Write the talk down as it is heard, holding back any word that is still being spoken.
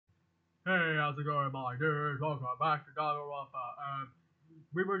Hey, how's it going, my dude? Welcome back to Danganronpa.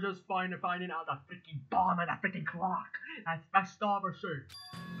 We were just finding out that freaking bomb and that freaking clock. That's messed up or shit.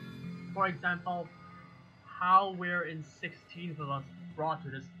 For example, how we're in 16th of us brought to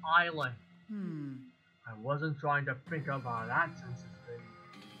this island. I wasn't trying to think about that since it's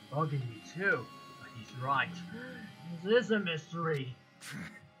been bugging me too. But he's right. This is a mystery.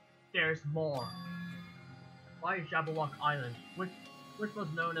 There's more. Why Jabberwock Island, which was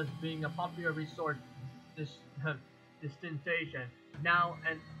known as being a popular resort this destination, now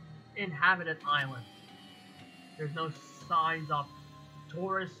an inhabited island. There's no signs of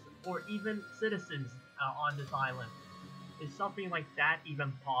tourists or even citizens on this island. Is something like that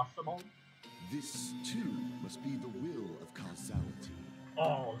even possible? This, too, must be the will of causality.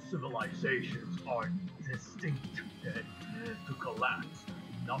 All civilizations are destined to collapse.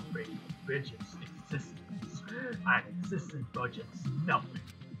 Nothing bridges existence, and existence budgets nothing.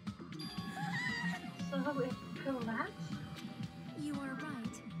 So it collapsed? You are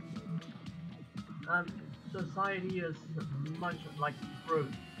right. Society is much like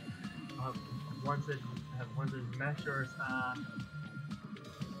fruit. Uh, once it measures,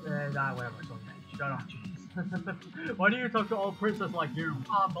 whatever. So shut up, jeez. Why do you talk to old princess like you?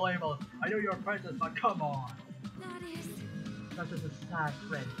 Unbelievable. I know you're a princess, but come on. That is... That's just a sad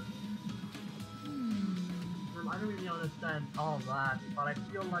trend. I don't really understand all that, but I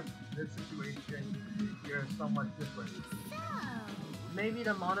feel like this situation here is somewhat different. So... Maybe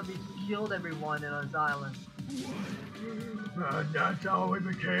the Monokuma killed everyone in this island. And that's how it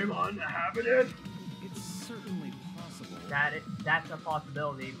became uninhabited? It's certainly possible. That's a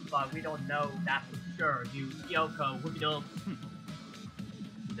possibility, but we don't know that for sure. You Yoko, we don't.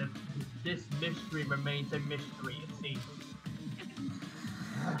 This mystery remains a mystery, it seems.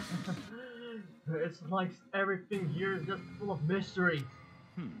 It's like everything here is just full of mysteries.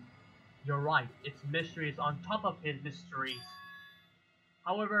 You're right, it's mysteries on top of his mysteries.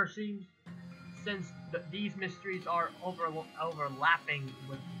 However, since these mysteries are overlapping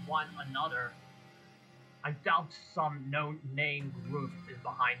with one another, I doubt some no-name group is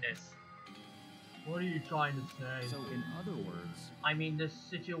behind this. What are you trying to say? So, in other words... I mean, this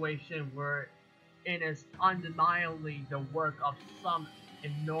situation we're in is undeniably the work of some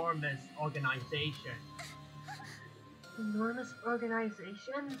enormous organization. Enormous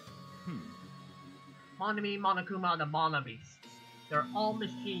organization? Monokuma and the Monobeasts. They're all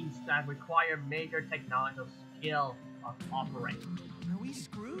machines that require major technological skill of operating. Are we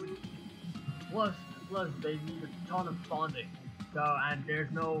screwed? Plus, they need a ton of funding. So, and there's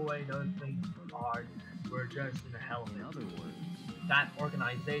no way those things are. We're just in the hell of it. In other words... That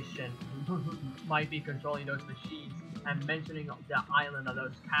organization might be controlling those machines and mentioning the island of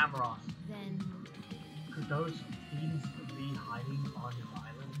those cameras. Then... Could those things be hiding on your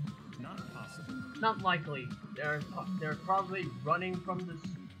island? Not possible. Not likely. They're probably running from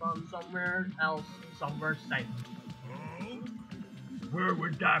somewhere else, somewhere safe. Where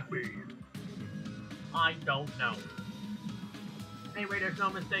would that be? I don't know. Anyway, there's no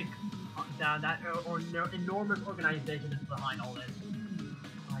mistake. That enormous organization is behind all this.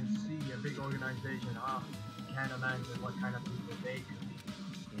 I see, a big organization. Can't imagine what kind of people they could be.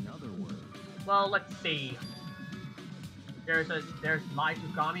 In other words... Well, let's see. There's Mai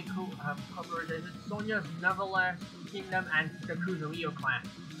Tsugami Corporation, Sonya's Neverland Kingdom, and the Kuzurio clan.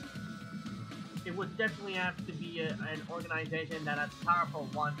 It would definitely have to be an organization that has powerful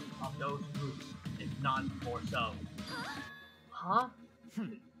one of those groups, if not more so. Huh?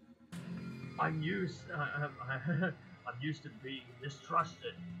 I'm used to being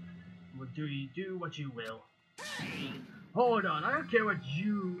mistrusted. Do what you will. Hold on, I don't care what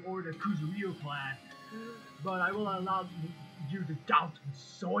you or the Kuzurio clan, but I will allow you to doubt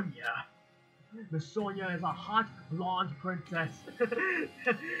Sonya. Miss Sonya is a hot, blonde princess.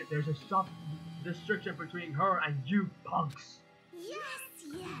 There's a sharp distinction between her and you punks. Yes!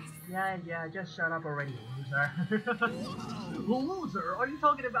 Yeah, just shut up already, loser. Loser? Are you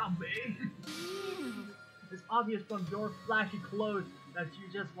talking about me? It's obvious from your flashy clothes that you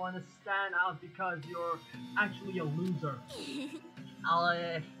just want to stand out because you're actually a loser.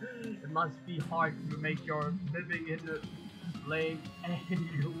 It must be hard to make your living in the lame and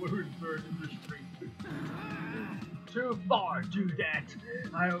Lewisburg industry. Too far, do that.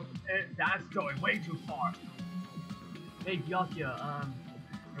 That's going way too far. Hey, Gyokya,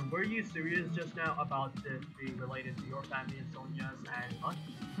 were you serious just now about this being related to your family and Sonya's and us?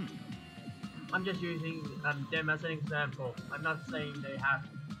 I'm just using them as an example. I'm not saying they have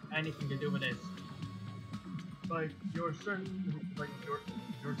anything to do with this. But you're certain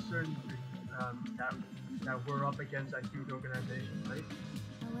that we're up against a huge organization, right?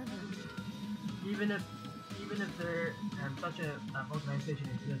 However, Even if there such a organization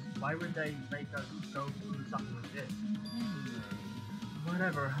exists, why would they make us go through something like this?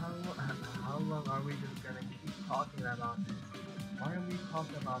 Whatever. How long are we just gonna keep talking about this? Why don't we talk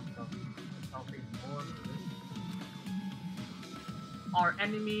about something more? Our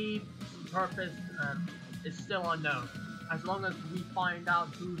enemy's purpose is still unknown. As long as we find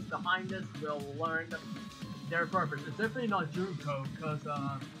out who's behind this, we'll learn their purpose. It's definitely not Junko, because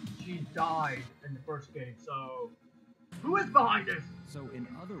she died in the first game, so who is behind this? So in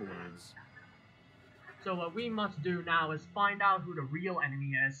other words... So what we must do now is find out who the real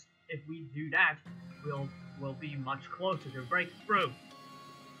enemy is. If we do that, we'll be much closer to breakthrough.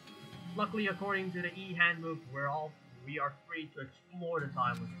 Luckily, according to the E handbook, we are free to explore this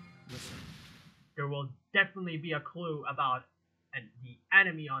island. Listen. There will definitely be a clue about the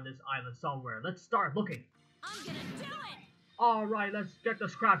enemy on this island somewhere. Let's start looking. I'm gonna do it! Alright, let's get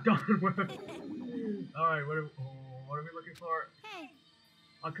this crap done with. Alright, what are we looking for? Hey.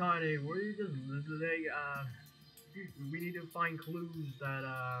 Akane, were you just listening? We need to find clues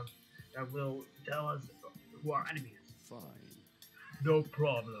that will tell us who our enemy is. Fine. No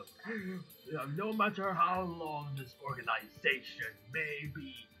problem. No matter how long this organization may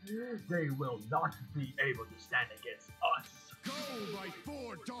be, they will not be able to stand against us. Go, my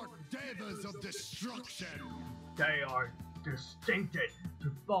four dark devas of destruction! They are destined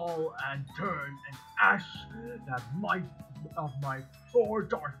to fall and turn and ash that might of my four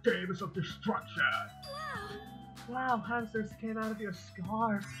dark devas of destruction. Wow, hamsters came out of your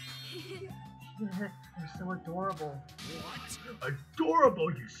scarf. They're so adorable. What?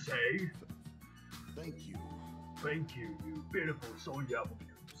 Adorable, you say? Thank you. Thank you, you beautiful Sonya.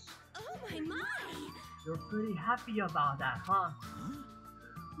 Oh my! You're pretty happy about that, huh?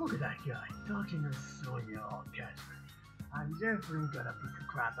 Look at that guy, talking to Sonya all casually. I'm definitely gonna beat the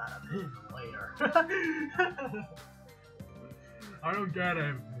crap out of him later. I don't get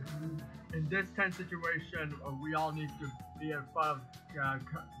him. In this tense situation, we all need to be in front of,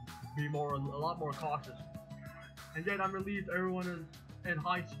 be a lot more cautious. And yet I'm relieved everyone is in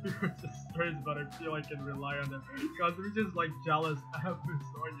high spirits and strange, but I feel I can rely on them. Because we're just like jealous of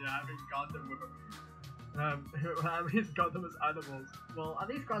Sonya having got them with having got them as animals. Well, at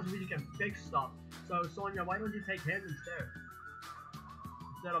least Kazuya can fix stuff. So Sonya, why don't you take him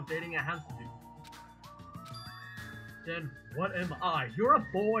instead of dating a hamster dude? Then what am I? You're a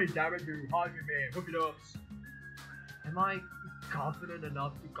boy, damn it, you Hajime, whoop it ups. Am I confident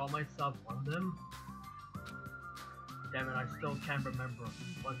enough to call myself one of them? Damn it, I still can't remember.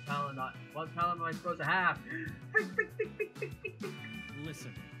 What talent am I supposed to have?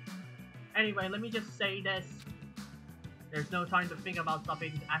 Listen. Anyway, let me just say this. There's no time to think about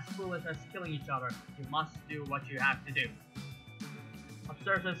something as foolish as killing each other. You must do what you have to do.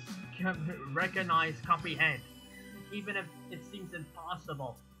 Observe this, recognize, comprehend. Even if it seems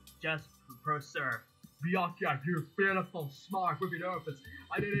impossible, just persevere. Byakuya, you beautiful, smart, wicked orphans.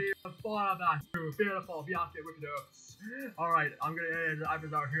 I didn't even thought of that. You beautiful, Byakuya, wicked orphans. Alright, I'm gonna end the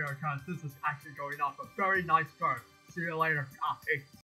episode here because this is actually going off a very nice turn. See you later. Peace.